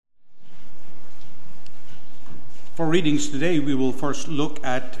For readings today, we will first look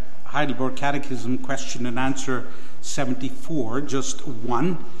at Heidelberg Catechism question and answer 74, just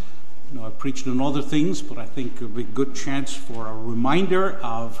one. I've preached on other things, but I think it will be a good chance for a reminder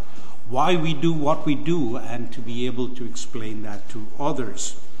of why we do what we do and to be able to explain that to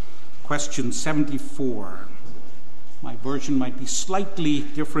others. Question 74. My version might be slightly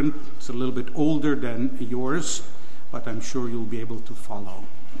different. It's a little bit older than yours, but I'm sure you'll be able to follow.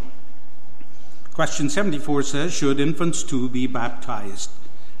 Question 74 says, should infants too be baptized?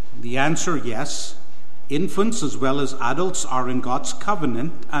 The answer, yes. Infants as well as adults are in God's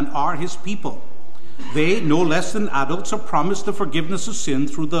covenant and are his people. They, no less than adults, are promised the forgiveness of sin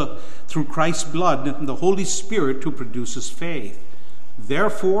through Christ's blood and the Holy Spirit who produces faith.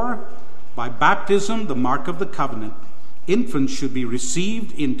 Therefore, by baptism, the mark of the covenant, infants should be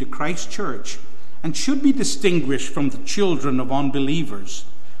received into Christ's church and should be distinguished from the children of unbelievers.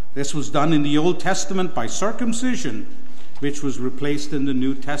 This was done in the Old Testament by circumcision, which was replaced in the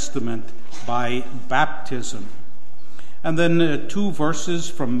New Testament by baptism. And then two verses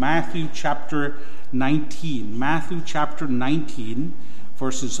from Matthew chapter 19. Matthew chapter 19,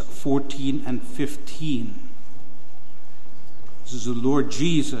 verses 14 and 15. This is the Lord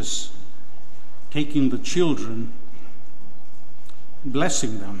Jesus taking the children,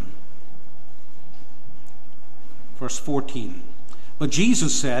 blessing them. Verse 14. But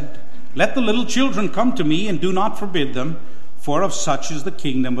Jesus said, let the little children come to me, and do not forbid them, for of such is the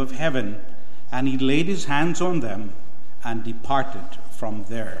kingdom of heaven. And he laid his hands on them and departed from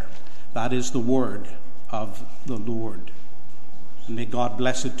there. That is the word of the Lord. And may God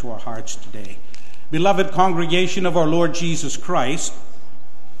bless it to our hearts today. Beloved congregation of our Lord Jesus Christ,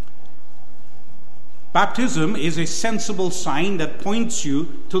 baptism is a sensible sign that points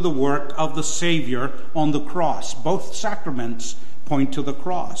you to the work of the Savior on the cross. Both sacraments point to the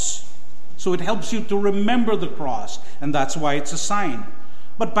cross. So it helps you to remember the cross, and that's why it's a sign.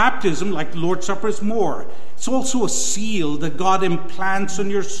 But baptism, like the Lord's Supper, is more. It's also a seal that God implants on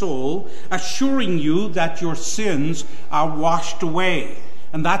your soul, assuring you that your sins are washed away.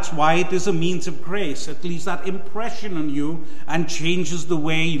 And that's why it is a means of grace. It leaves that impression on you and changes the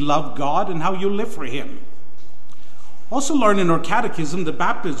way you love God and how you live for him. Also learn in our catechism that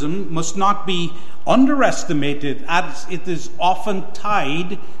baptism must not be underestimated, as it is often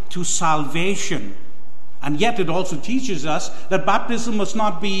tied to salvation. And yet it also teaches us that baptism must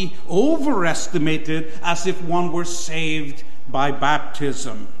not be overestimated as if one were saved by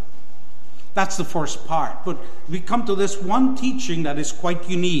baptism. That's the first part. But we come to this one teaching that is quite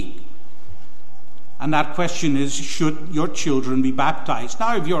unique. And that question is, should your children be baptized?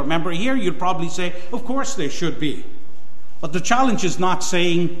 Now, if you're a member here, you'd probably say, of course they should be. But the challenge is not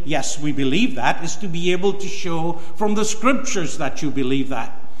saying, yes, we believe that. It's to be able to show from the scriptures that you believe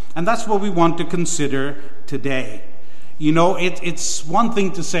that. And that's what we want to consider today. You know, it's one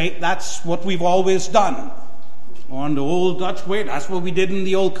thing to say, that's what we've always done. On the old Dutch way, that's what we did in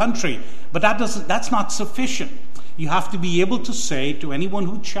the old country. But that's not sufficient. You have to be able to say to anyone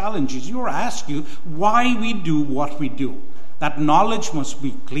who challenges you or asks you why we do what we do. That knowledge must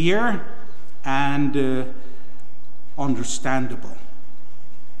be clear and understandable.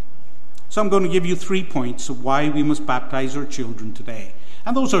 So I'm going to give you 3 points of why we must baptize our children today.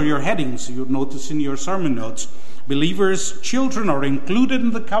 And those are your headings you'll notice in your sermon notes. Believers' children are included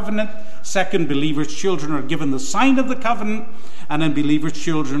in the covenant. Second, believers' children are given the sign of the covenant. And then believers'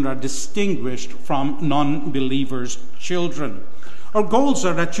 children are distinguished from non-believers' children. Our goals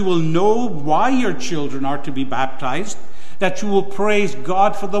are that you will know why your children are to be baptized, that you will praise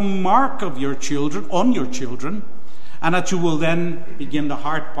God for the mark of your children, on your children, and that you will then begin the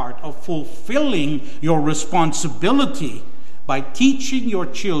hard part of fulfilling your responsibility by teaching your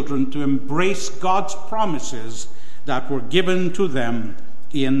children to embrace God's promises that were given to them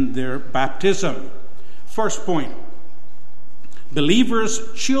in their baptism. First point,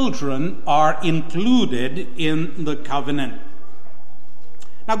 believers' children are included in the covenant.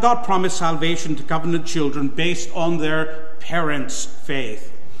 Now, God promised salvation to covenant children based on their parents'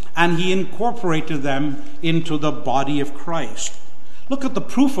 faith, and he incorporated them into the body of Christ. Look at the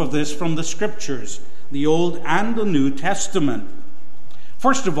proof of this from the scriptures, the Old and the New Testament.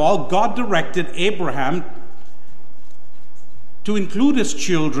 First of all, God directed Abraham to include his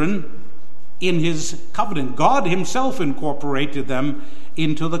children in his covenant. God himself incorporated them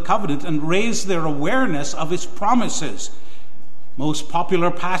into the covenant and raised their awareness of his promises. Most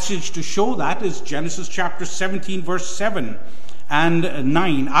popular passage to show that is Genesis chapter 17, verse 7 and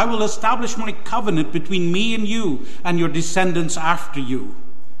 9. I will establish my covenant between me and you and your descendants after you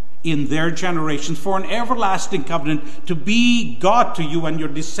in their generations for an everlasting covenant to be God to you and your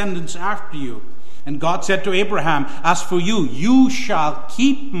descendants after you. And God said to Abraham, as for you, you shall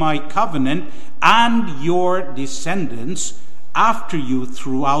keep my covenant and your descendants after you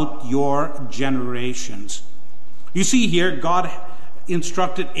throughout your generations. You see here, God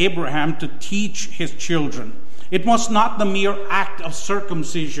instructed Abraham to teach his children. It was not the mere act of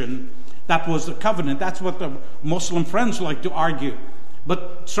circumcision that was the covenant. That's what the Muslim friends like to argue.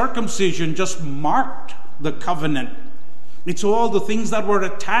 But circumcision just marked the covenant. It's all the things that were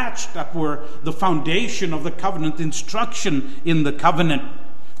attached that were the foundation of the covenant, instruction in the covenant.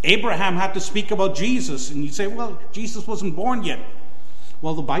 Abraham had to speak about Jesus, and you say, well, Jesus wasn't born yet.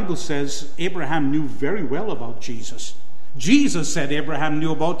 Well, the Bible says Abraham knew very well about Jesus. Jesus said Abraham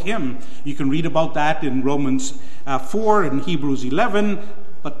knew about him. You can read about that in Romans 4 and Hebrews 11,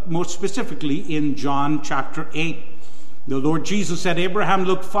 but more specifically in John chapter 8. The Lord Jesus said, Abraham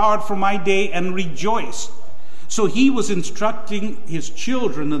looked forward for my day and rejoiced. So he was instructing his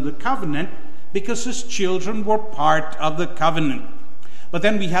children in the covenant because his children were part of the covenant. But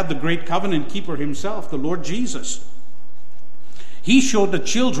then we had the great covenant keeper himself, the Lord Jesus. He showed the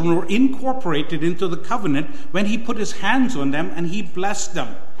children were incorporated into the covenant when he put his hands on them and he blessed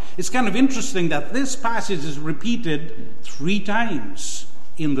them. It's kind of interesting that this passage is repeated 3 times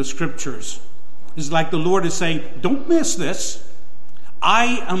in the scriptures. It's like the Lord is saying, don't miss this.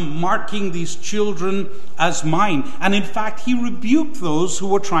 I am marking these children as mine. And in fact, he rebuked those who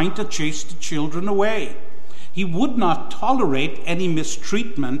were trying to chase the children away. He would not tolerate any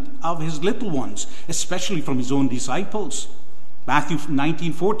mistreatment of his little ones, especially from his own disciples. Matthew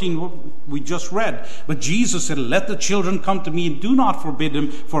 19:14, we just read. But Jesus said, let the children come to me and do not forbid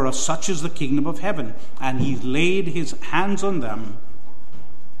them, for of such is the kingdom of heaven. And he laid his hands on them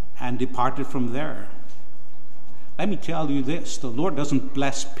and departed from there. Let me tell you this, the Lord doesn't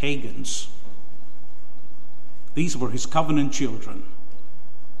bless pagans. These were his covenant children.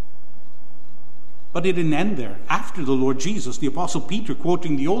 But it didn't end there. After the Lord Jesus, the Apostle Peter,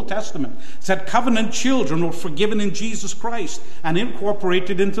 quoting the Old Testament, said covenant children were forgiven in Jesus Christ and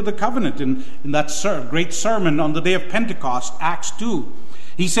incorporated into the covenant. In that great sermon on the day of Pentecost, Acts 2,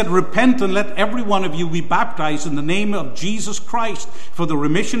 he said, repent and let every one of you be baptized in the name of Jesus Christ for the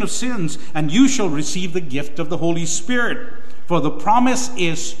remission of sins, and you shall receive the gift of the Holy Spirit. For the promise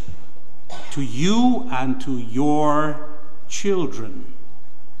is to you and to your children.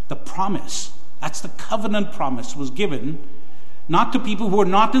 The promise. That's the covenant promise was given, not to people who are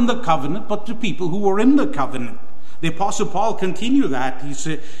not in the covenant, but to people who were in the covenant. The Apostle Paul continued that.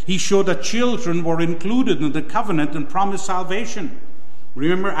 He showed that children were included in the covenant and promised salvation.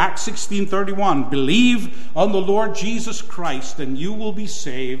 Remember Acts 16:31, believe on the Lord Jesus Christ and you will be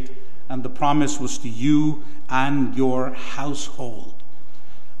saved. And the promise was to you and your household.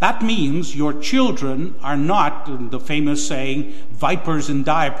 That means your children are not, the famous saying, vipers in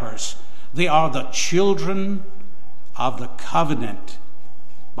diapers. They are the children of the covenant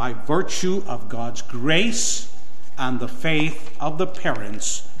by virtue of God's grace and the faith of the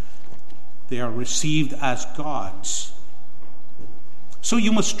parents. They are received as God's. So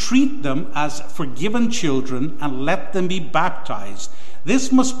you must treat them as forgiven children and let them be baptized.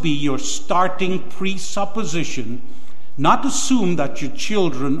 This must be your starting presupposition. Not assume that your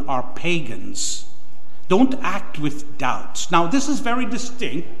children are pagans. Don't act with doubts. Now, this is very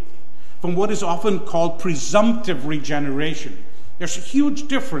distinct from what is often called presumptive regeneration. There's a huge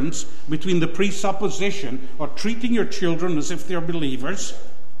difference between the presupposition or treating your children as if they're believers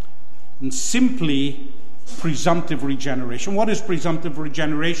and simply presumptive regeneration. What is presumptive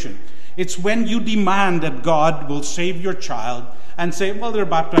regeneration? It's when you demand that God will save your child and say, well, they're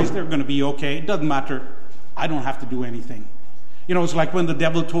baptized, they're going to be okay. It doesn't matter. I don't have to do anything. You know, it's like when the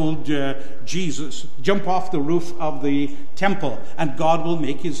devil told Jesus, jump off the roof of the temple and God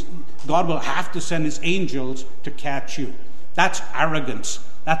will have to send his angels to catch you. That's arrogance.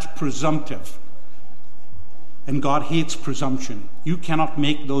 That's presumptive. And God hates presumption. You cannot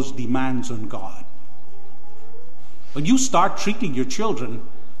make those demands on God. But you start treating your children,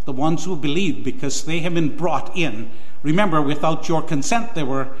 the ones who believe, because they have been brought in. Remember, without your consent, they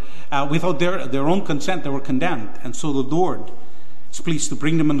were, without their own consent, they were condemned. And so the Lord is pleased to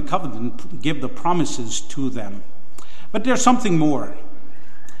bring them in the covenant and give the promises to them. But there's something more.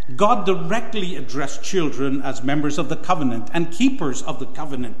 God directly addressed children as members of the covenant and keepers of the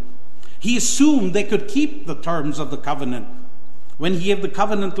covenant. He assumed they could keep the terms of the covenant when he gave the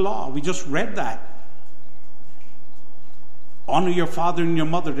covenant law. We just read that. Honor your father and your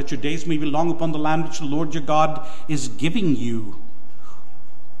mother, that your days may be long upon the land which the Lord your God is giving you.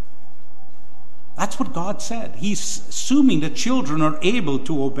 That's what God said. He's assuming that children are able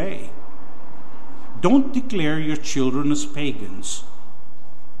to obey. Don't declare your children as pagans.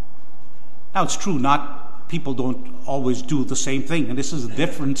 Now, it's true, people don't always do the same thing. And this is the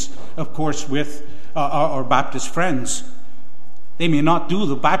difference, of course, with our Baptist friends. They may not do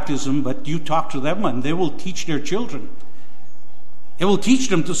the baptism, but you talk to them and they will teach their children. They will teach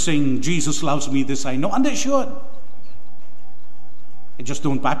them to sing, "Jesus loves me, this I know," and they should. They just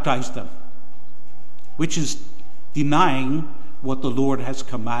don't baptize them, which is denying what the Lord has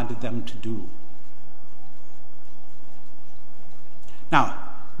commanded them to do. Now,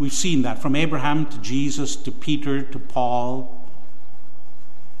 we've seen that from Abraham to Jesus to Peter to Paul.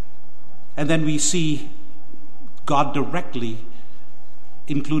 And then we see God directly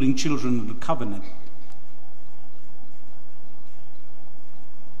including children in the covenant.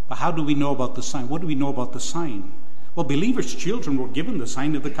 But how do we know about the sign? What do we know about the sign? Well, believers' children were given the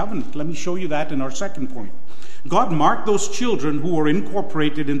sign of the covenant. Let me show you that in our second point. God marked those children who were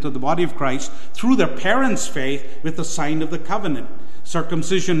incorporated into the body of Christ through their parents' faith with the sign of the covenant.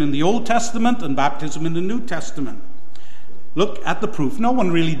 Circumcision in the Old Testament and baptism in the New Testament. Look at the proof. No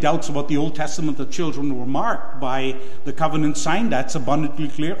one really doubts about the Old Testament that children were marked by the covenant sign. That's abundantly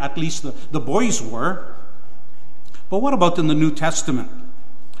clear. At least the boys were. But what about in the New Testament?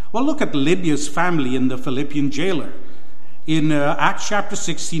 Well, look at Lydia's family in the Philippian jailer. In Acts chapter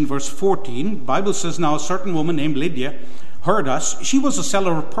 16, verse 14, the Bible says, "Now a certain woman named Lydia heard us. She was a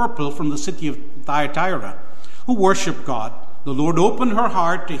seller of purple from the city of Thyatira, who worshipped God. The Lord opened her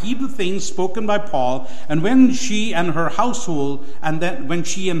heart to heed the things spoken by Paul, and when she and her household, when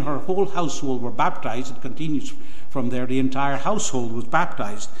she and her whole household were baptized," it continues from there, the entire household was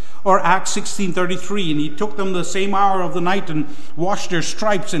baptized. Or Acts 16:33, "And he took them the same hour of the night and washed their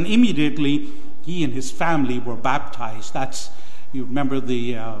stripes, and immediately he and his family were baptized." That's, you remember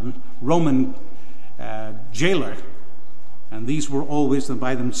the Roman jailer, and these were always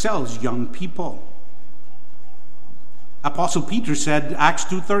by themselves young people. Apostle Peter said, Acts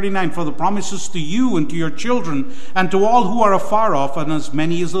 2:39, "For the promises to you and to your children and to all who are afar off, and as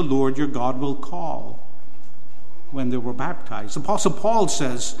many as the Lord your God will call," when they were baptized. Apostle Paul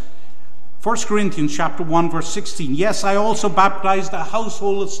says, 1 Corinthians chapter 1, verse 16, "Yes, I also baptized the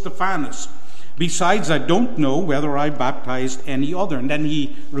household of Stephanus. Besides, I don't know whether I baptized any other." And then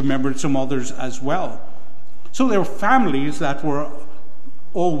he remembered some others as well. So there were families that were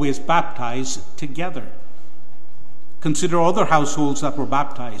always baptized together. Consider other households that were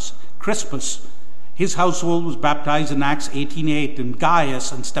baptized. Crispus, his household was baptized in Acts 18:8, and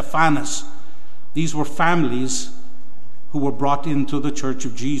Gaius and Stephanus. These were families who were brought into the church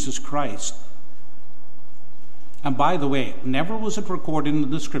of Jesus Christ. And by the way, never was it recorded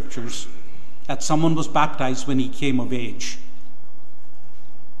in the scriptures that someone was baptized when he came of age.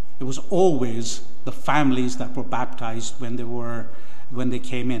 It was always the families that were baptized when they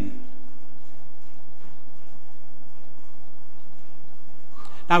came in.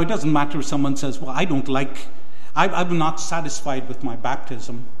 Now, it doesn't matter if someone says, "Well, I'm not satisfied with my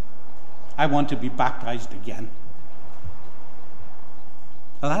baptism. I want to be baptized again."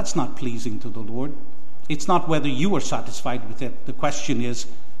 Well, that's not pleasing to the Lord. It's not whether you are satisfied with it. The question is,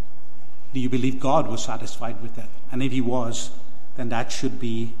 do you believe God was satisfied with it? And if he was, then that should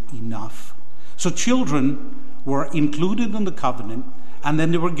be enough. So children were included in the covenant, and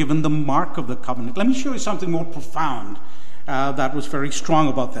then they were given the mark of the covenant. Let me show you something more profound that was very strong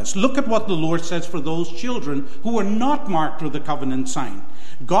about this. Look at what the Lord says for those children who were not marked with the covenant sign.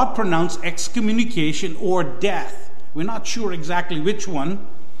 God pronounced excommunication or death. We're not sure exactly which one.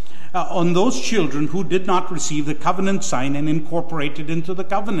 On those children who did not receive the covenant sign and incorporated into the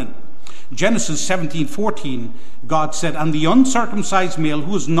covenant. Genesis 17:14, God said, "And the uncircumcised male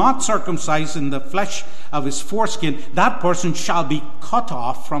who is not circumcised in the flesh of his foreskin, that person shall be cut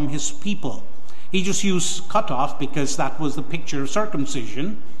off from his people." He just used cut off because that was the picture of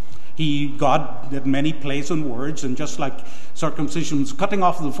circumcision. God did many plays on words, and just like circumcision was cutting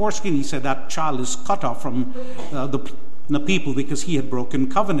off the foreskin, he said that child is cut off from the people because he had broken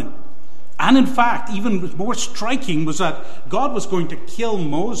covenant. And in fact, even more striking was that God was going to kill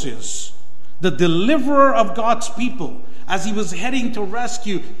Moses, the deliverer of God's people, as he was heading to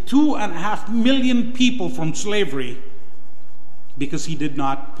rescue 2.5 million people from slavery, because he did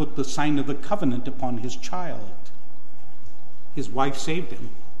not put the sign of the covenant upon his child. His wife saved him.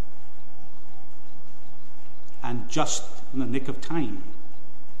 And just in the nick of time.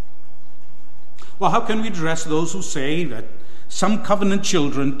 Well, how can we address those who say that some covenant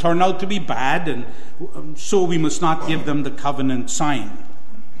children turn out to be bad, and so we must not give them the covenant sign?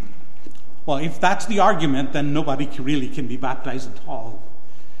 Well, if that's the argument, then nobody really can be baptized at all,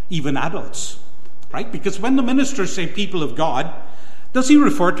 even adults, right? Because when the ministers say people of God, does he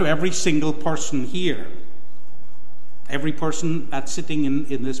refer to every single person here? every person that's sitting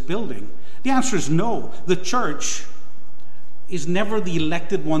in this building? The answer is no. The church is never the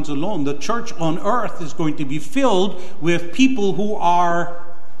elected ones alone. The church on earth is going to be filled with people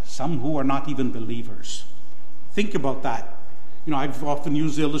some who are not even believers. Think about that. I've often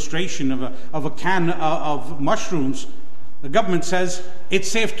used the illustration of a can of mushrooms. The government says it's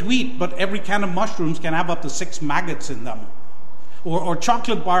safe to eat, but every can of mushrooms can have up to 6 maggots in them. Or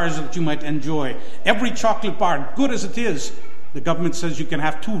chocolate bars that you might enjoy. Every chocolate bar, good as it is, the government says you can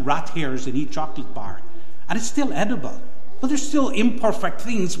have 2 rat hairs in each chocolate bar. And it's still edible. But there's still imperfect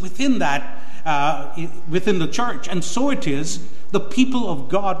things within that, within the church. And so it is, the people of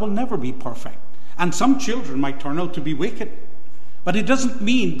God will never be perfect. And some children might turn out to be wicked. But it doesn't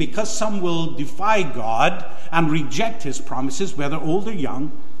mean because some will defy God and reject his promises, whether old or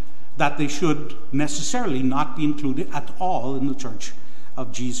young, that they should necessarily not be included at all in the church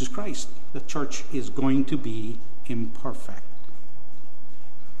of Jesus Christ. The church is going to be imperfect.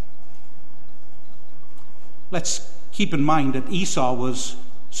 Let's keep in mind that Esau was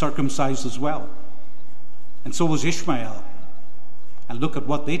circumcised as well. And so was Ishmael. And look at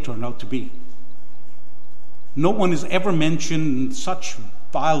what they turned out to be. No one is ever mentioned in such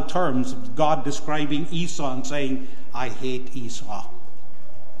vile terms of God describing Esau and saying, I hate Esau.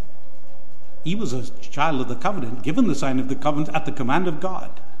 He was a child of the covenant, given the sign of the covenant at the command of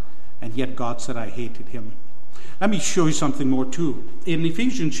God. And yet God said, I hated him. Let me show you something more too. In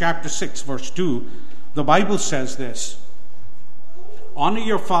Ephesians chapter 6, verse 2, the Bible says this: honor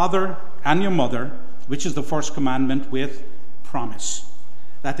your father and your mother, which is the first commandment, with promise,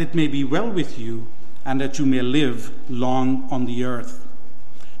 that it may be well with you and that you may live long on the earth.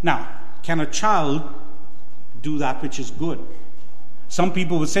 Now, can a child do that which is good? Some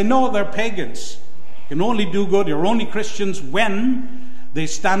people would say, no, they're pagans. Can only do good. They're only Christians when they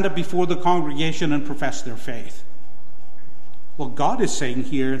stand up before the congregation and profess their faith. Well, God is saying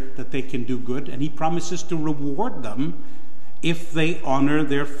here that they can do good, and he promises to reward them if they honor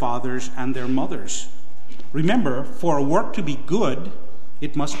their fathers and their mothers. Remember, for a work to be good,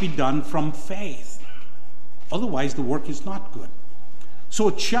 it must be done from faith. Otherwise, the work is not good. So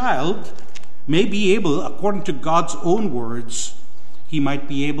a child may be able, according to God's own words, he might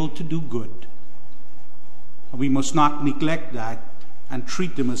be able to do good. We must not neglect that and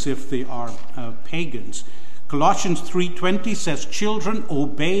treat them as if they are pagans. Colossians 3:20 says, children,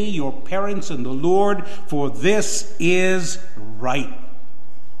 obey your parents in the Lord, for this is right.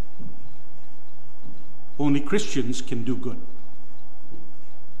 Only Christians can do good.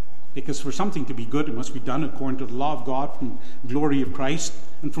 Because for something to be good, it must be done according to the law of God, from the glory of Christ,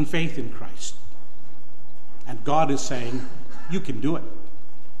 and from faith in Christ. And God is saying, you can do it.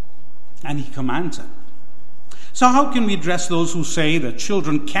 And he commands it. So how can we address those who say that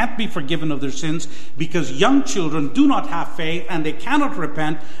children can't be forgiven of their sins because young children do not have faith and they cannot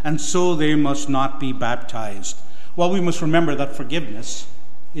repent, and so they must not be baptized? Well, we must remember that forgiveness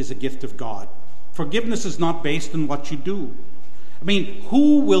is a gift of God. Forgiveness is not based on what you do. I mean,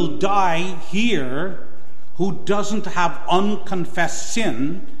 who will die here who doesn't have unconfessed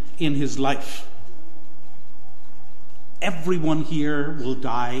sin in his life? Everyone here will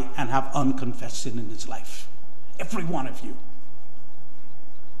die and have unconfessed sin in his life. Every one of you.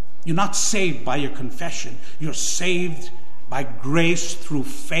 You're not saved by your confession. You're saved by grace through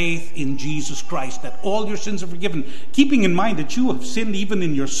faith in Jesus Christ, that all your sins are forgiven, keeping in mind that you have sinned even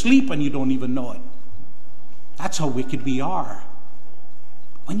in your sleep and you don't even know it. That's how wicked we are.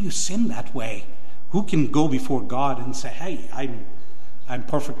 When you sin that way, who can go before God and say, hey, I'm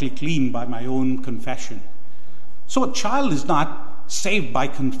perfectly clean by my own confession? So a child is not saved by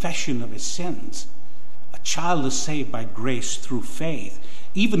confession of his sins. A child is saved by grace through faith.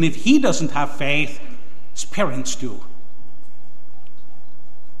 Even if he doesn't have faith, his parents do.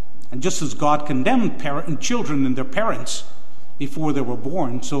 And just as God condemned children and their parents before they were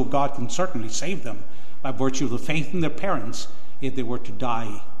born, so God can certainly save them by virtue of the faith in their parents if they were to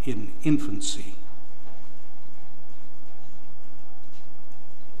die in infancy.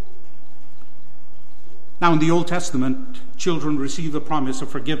 Now, in the Old Testament, children received the promise of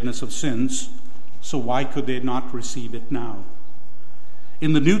forgiveness of sins, so why could they not receive it now?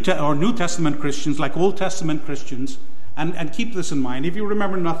 In the New Testament Christians, like Old Testament Christians, and keep this in mind, if you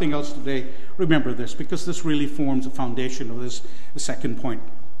remember nothing else today, remember this, because this really forms the foundation of this second point.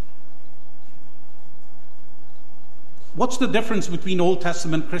 What's the difference between Old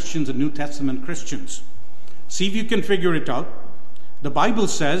Testament Christians and New Testament Christians? See if you can figure it out. The Bible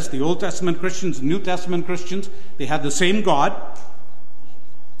says the Old Testament Christians and New Testament Christians, they had the same God.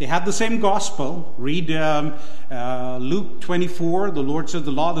 They had the same gospel. Read Luke 24. The Lord said,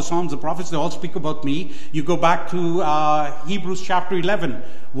 the law, the Psalms, the prophets, they all speak about me. You go back to Hebrews chapter 11.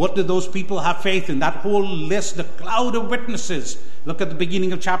 What did those people have faith in? That whole list, the cloud of witnesses. Look at the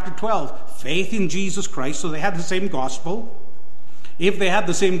beginning of chapter 12. Faith in Jesus Christ. So they had the same gospel. If they had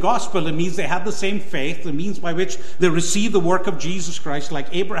the same gospel, it means they had the same faith, the means by which they received the work of Jesus Christ. Like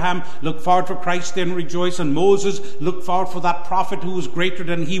Abraham looked forward for Christ, then rejoiced, and Moses looked forward for that prophet who was greater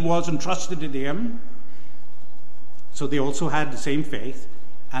than he was and trusted in him. So they also had the same faith.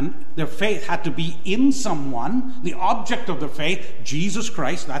 And their faith had to be in someone, the object of their faith, Jesus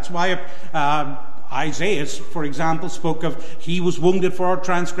Christ. That's why Isaiah, for example, spoke of, he was wounded for our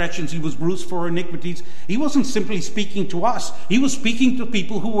transgressions, he was bruised for our iniquities. He wasn't simply speaking to us. He was speaking to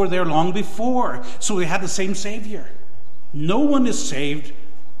people who were there long before. So they had the same Savior. No one is saved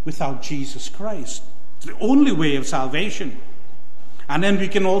without Jesus Christ. It's the only way of salvation. And then we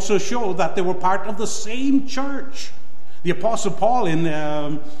can also show that they were part of the same church. The Apostle Paul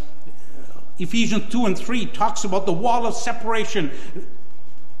in Ephesians 2 and 3 talks about the wall of separation,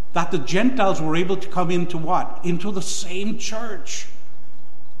 that the Gentiles were able to come into what? Into the same church.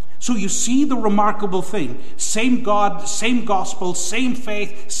 So you see the remarkable thing. Same God, same gospel, same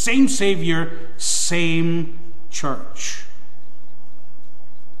faith, same Savior, same church.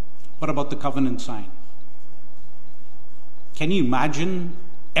 What about the covenant sign? Can you imagine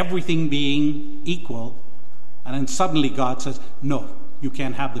everything being equal, and then suddenly God says, no, you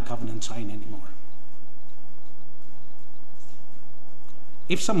can't have the covenant sign anymore?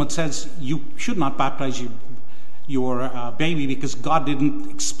 If someone says you should not baptize your baby because God didn't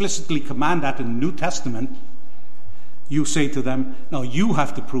explicitly command that in the New Testament, you say to them, no, you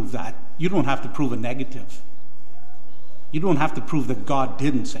have to prove that. You don't have to prove a negative. You don't have to prove that God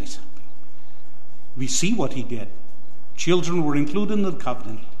didn't say something. We see what he did. Children were included in the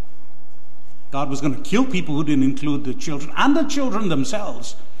covenant. God was going to kill people who didn't include the children, and the children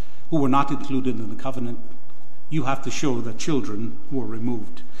themselves who were not included in the covenant. You have to show that children were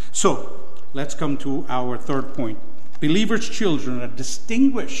removed. So, let's come to our third point. Believers' children are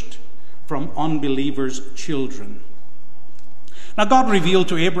distinguished from unbelievers' children. Now, God revealed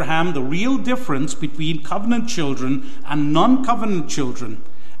to Abraham the real difference between covenant children and non-covenant children.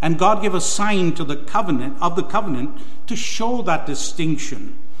 And God gave a sign to the covenant to show that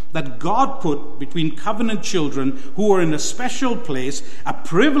distinction. That God put between covenant children who are in a special place, a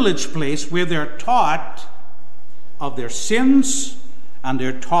privileged place where they're taught of their sins, and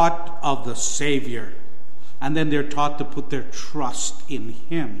they're taught of the Savior. And then they're taught to put their trust in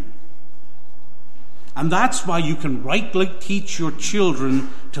him. And that's why you can rightly teach your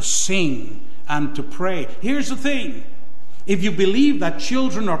children to sing and to pray. Here's the thing. If you believe that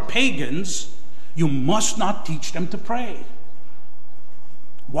children are pagans, you must not teach them to pray.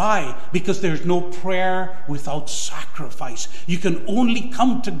 Why? Because there's no prayer without sacrifice. You can only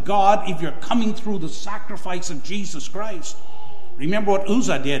come to God if you're coming through the sacrifice of Jesus Christ. Remember what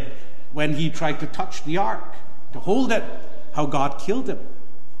Uzzah did when he tried to touch the ark, to hold it, how God killed him.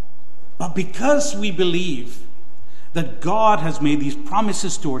 But because we believe that God has made these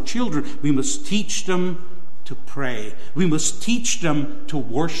promises to our children, we must teach them to pray. We must teach them to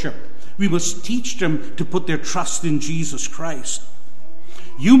worship. We must teach them to put their trust in Jesus Christ.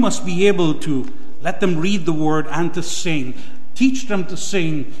 You must be able to let them read the word and to sing. Teach them to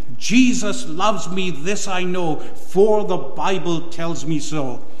sing, Jesus loves me, this I know, for the Bible tells me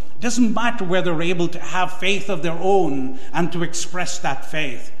so. It doesn't matter whether they're able to have faith of their own and to express that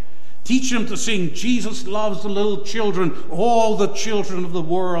faith. Teach them to sing, Jesus loves the little children, all the children of the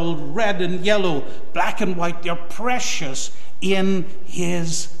world, red and yellow, black and white, they're precious in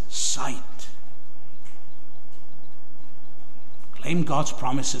his sight. Claim God's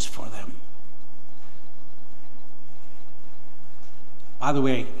promises for them. By the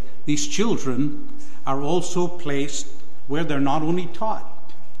way, these children are also placed where they're not only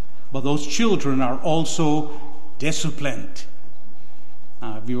taught, but those children are also disciplined.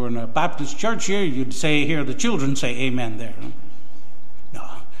 If you were in a Baptist church here, you'd say, hear the children say amen there. No,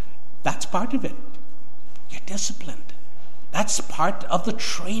 that's part of it. You're disciplined. That's part of the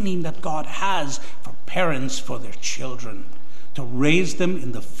training that God has for parents for their children, to raise them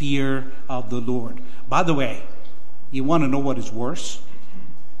in the fear of the Lord. By the way, you want to know what is worse?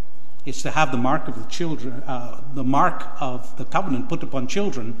 It's to have the mark of the children, the mark of the covenant put upon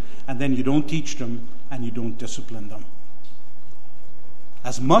children, and then you don't teach them and you don't discipline them.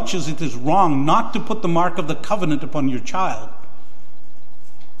 As much as it is wrong not to put the mark of the covenant upon your child,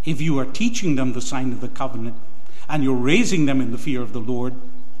 if you are teaching them the sign of the covenant and you're raising them in the fear of the Lord,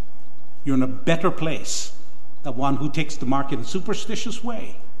 you're in a better place than one who takes the mark in a superstitious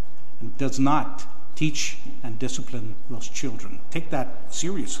way and does not teach and discipline those children. Take that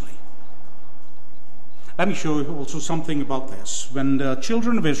seriously. Let me show you also something about this. When the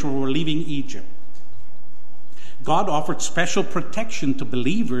children of Israel were leaving Egypt, God offered special protection to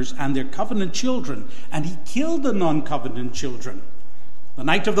believers and their covenant children, and he killed the non-covenant children. The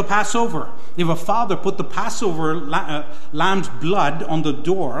night of the Passover, if a father put the Passover lamb's blood on the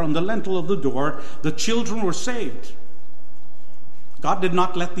door, on the lintel of the door, the children were saved. God did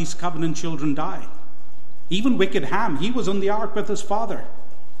not let these covenant children die. Even wicked Ham, he was on the ark with his father.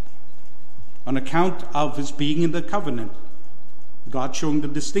 On account of his being in the covenant, God showing the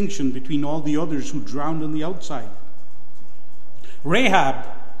distinction between all the others who drowned on the outside. Rahab,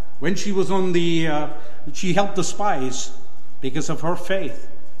 when she was she helped the spies because of her faith.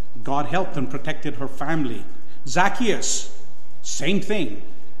 God helped and protected her family. Zacchaeus, same thing.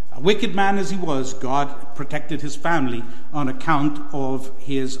 A wicked man as he was, God protected his family on account of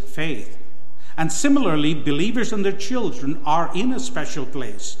his faith. And similarly, believers and their children are in a special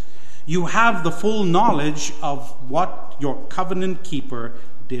place. You have the full knowledge of what your covenant keeper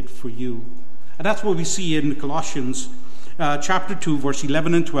did for you. And that's what we see in Colossians chapter 2, verse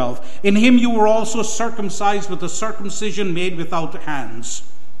 11 and 12. In him you were also circumcised with a circumcision made without hands.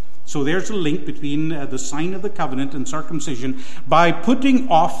 So there's a link between the sign of the covenant and circumcision, by putting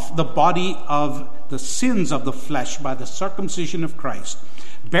off the body of the sins of the flesh by the circumcision of Christ,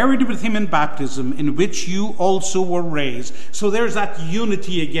 buried with him in baptism, in which you also were raised. So there's that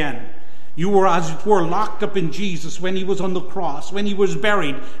unity again. You were, as it were, locked up in Jesus when he was on the cross, when he was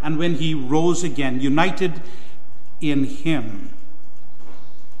buried, and when he rose again, united in him.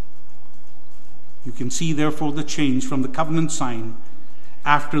 You can see, therefore, the change from the covenant sign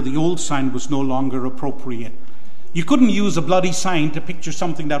after the old sign was no longer appropriate. You couldn't use a bloody sign to picture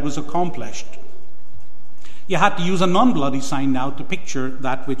something that was accomplished. You had to use a non-bloody sign now to picture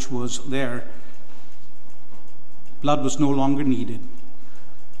that which was there. Blood was no longer needed.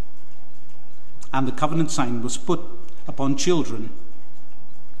 And the covenant sign was put upon children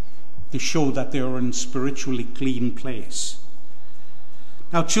to show that they are in a spiritually clean place.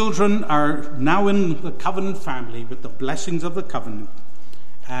 Now, children are now in the covenant family with the blessings of the covenant,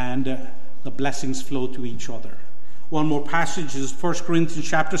 and the blessings flow to each other. One more passage is 1 Corinthians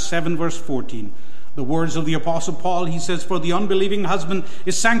chapter 7, verse 14. The words of the Apostle Paul, he says, for the unbelieving husband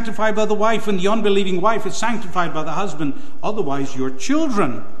is sanctified by the wife, and the unbelieving wife is sanctified by the husband. Otherwise, your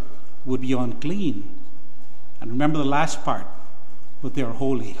children would be unclean. And remember the last part, but they are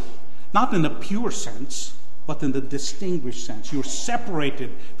holy. Not in the pure sense, but in the distinguished sense. You're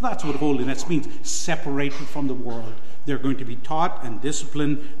separated. That's what holiness means, separated from the world. They're going to be taught and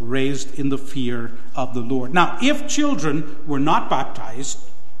disciplined, raised in the fear of the Lord. Now, if children were not baptized,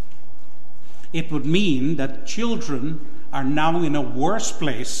 it would mean that children are now in a worse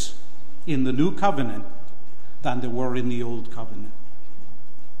place in the new covenant than they were in the old covenant.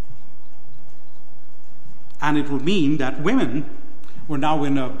 And it would mean that women were now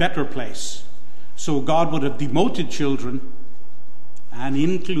in a better place. So God would have demoted children and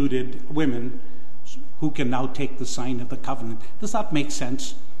included women who can now take the sign of the covenant. Does that make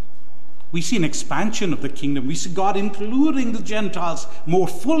sense? We see an expansion of the kingdom. We see God including the Gentiles more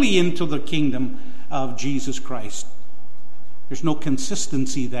fully into the kingdom of Jesus Christ. There's no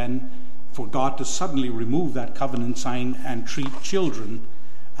consistency then for God to suddenly remove that covenant sign and treat children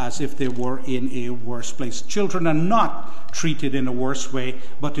as if they were in a worse place. Children are not treated in a worse way,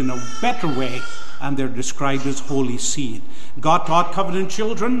 but in a better way, and they're described as holy seed. God taught covenant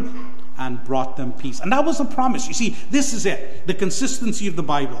children and brought them peace. And that was the promise. You see, this is it, the consistency of the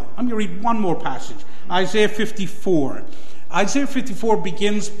Bible. I'm going to read one more passage, Isaiah 54. Isaiah 54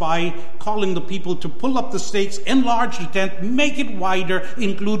 begins by calling the people to pull up the stakes, enlarge the tent, make it wider,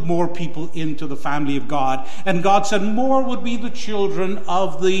 include more people into the family of God. And God said more would be the children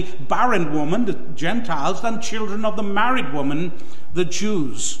of the barren woman, the Gentiles, than children of the married woman, the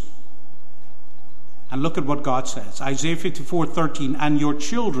Jews. And look at what God says. Isaiah 54:13, and your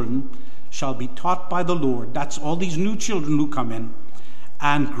children shall be taught by the Lord. That's all these new children who come in.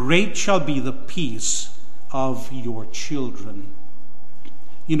 And great shall be the peace of your children.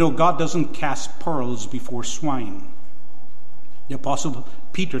 You know, God doesn't cast pearls before swine. The Apostle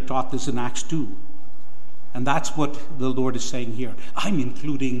Peter taught this in Acts 2. And that's what the Lord is saying here. I'm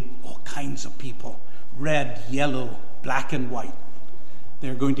including all kinds of people. Red, yellow, black and white.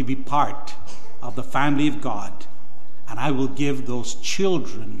 They're going to be part of the family of God. And I will give those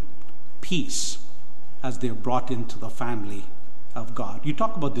children peace as they're brought into the family of God. You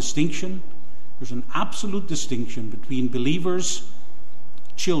talk about distinction. There's an absolute distinction between believers'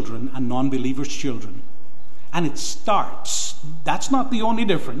 children and non-believers' children. And it starts That's not the only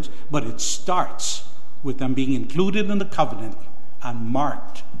difference, but it starts with them being included in the covenant and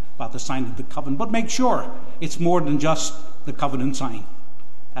marked by the sign of the covenant. But make sure it's more than just the covenant sign,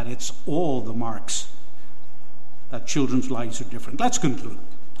 that it's all the marks, that children's lives are different. Let's conclude.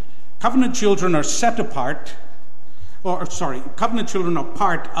 Covenant children are covenant children are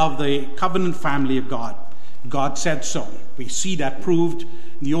part of the covenant family of God. God said so. We see that proved in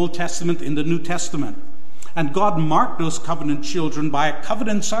the Old Testament, in the New Testament. And God marked those covenant children by a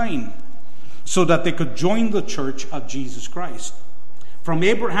covenant sign so that they could join the church of Jesus Christ. From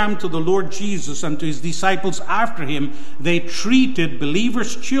Abraham to the Lord Jesus and to his disciples after him, they treated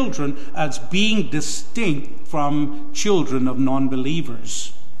believers' children as being distinct from children of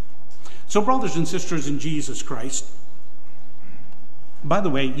non-believers. So, brothers and sisters in Jesus Christ, by the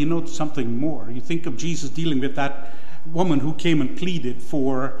way, you know something more. You think of Jesus dealing with that woman who came and pleaded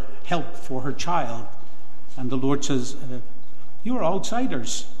for help for her child. And the Lord says, you are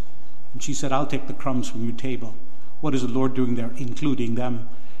outsiders. And she said, I'll take the crumbs from your table. What is the Lord doing there? Including them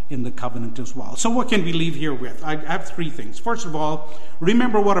in the covenant as well. So what can we leave here with? I have three things. First of all,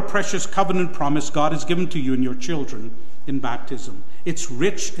 remember what a precious covenant promise God has given to you and your children in baptism. It's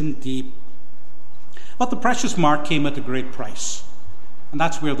rich and deep. But the precious mark came at a great price. And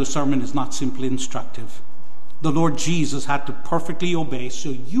that's where the sermon is not simply instructive. The Lord Jesus had to perfectly obey, so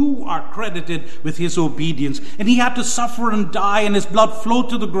you are credited with his obedience. And he had to suffer and die, and his blood flowed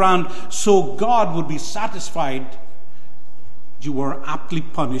to the ground, so God would be satisfied. You were aptly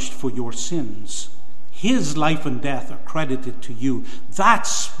punished for your sins. His life and death are credited to you.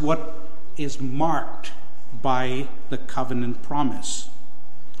 That's what is marked by the covenant promise.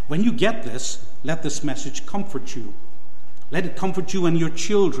 When you get this, let this message comfort you. Let it comfort you and your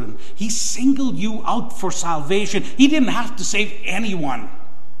children. He singled you out for salvation. He didn't have to save anyone,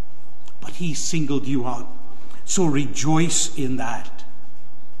 but he singled you out. So rejoice in that.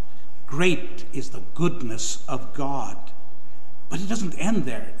 Great is the goodness of God. But it doesn't end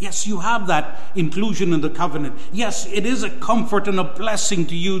there. Yes, you have that inclusion in the covenant. Yes, it is a comfort and a blessing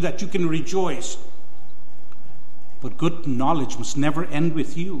to you that you can rejoice. But good knowledge must never end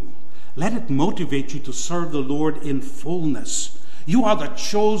with you. Let it motivate you to serve the Lord in fullness. You are the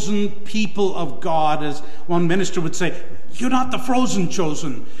chosen people of God, as one minister would say. You're not the frozen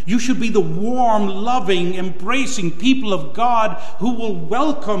chosen. You should be the warm, loving, embracing people of God who will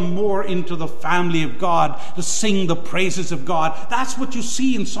welcome more into the family of God, to sing the praises of God. That's what you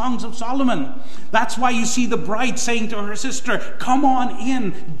see in Songs of Solomon. That's why you see the bride saying to her sister, come on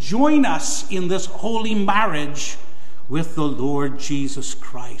in, join us in this holy marriage with the Lord Jesus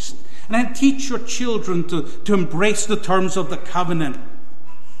Christ. And then teach your children to embrace the terms of the covenant.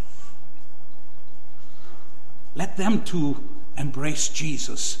 Let them too embrace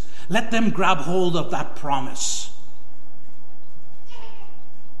Jesus. Let them grab hold of that promise.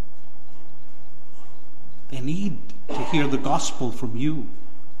 They need to hear the gospel from you.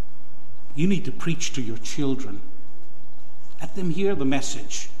 You need to preach to your children. Let them hear the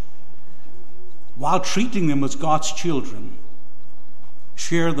message. While treating them as God's children,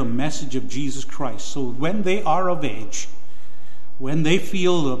 share the message of Jesus Christ, so when they are of age, when they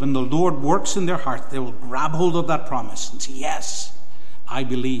feel when the Lord works in their heart, they will grab hold of that promise and say, yes, I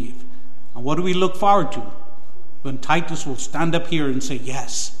believe. And what do we look forward to? When Titus will stand up here and say,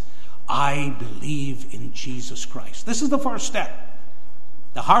 yes, I believe in Jesus Christ. This is the first step.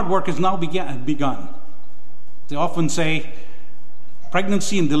 The hard work has now begun. They often say,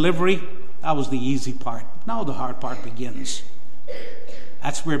 pregnancy and delivery, that was the easy part. Now the hard part begins.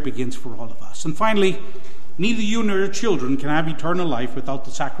 That's where it begins for all of us. And finally, neither you nor your children can have eternal life without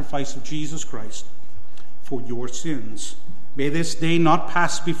the sacrifice of Jesus Christ for your sins. May this day not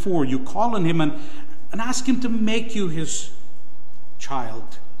pass before you. Call on him and ask him to make you his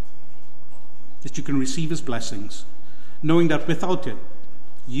child, that you can receive his blessings, knowing that without it,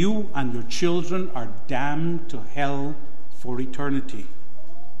 you and your children are damned to hell for eternity.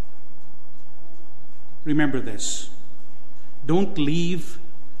 Remember this. Don't leave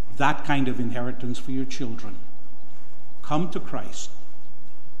that kind of inheritance for your children. Come to Christ.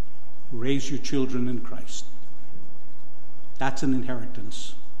 Raise your children in Christ. That's an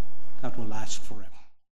inheritance that will last forever.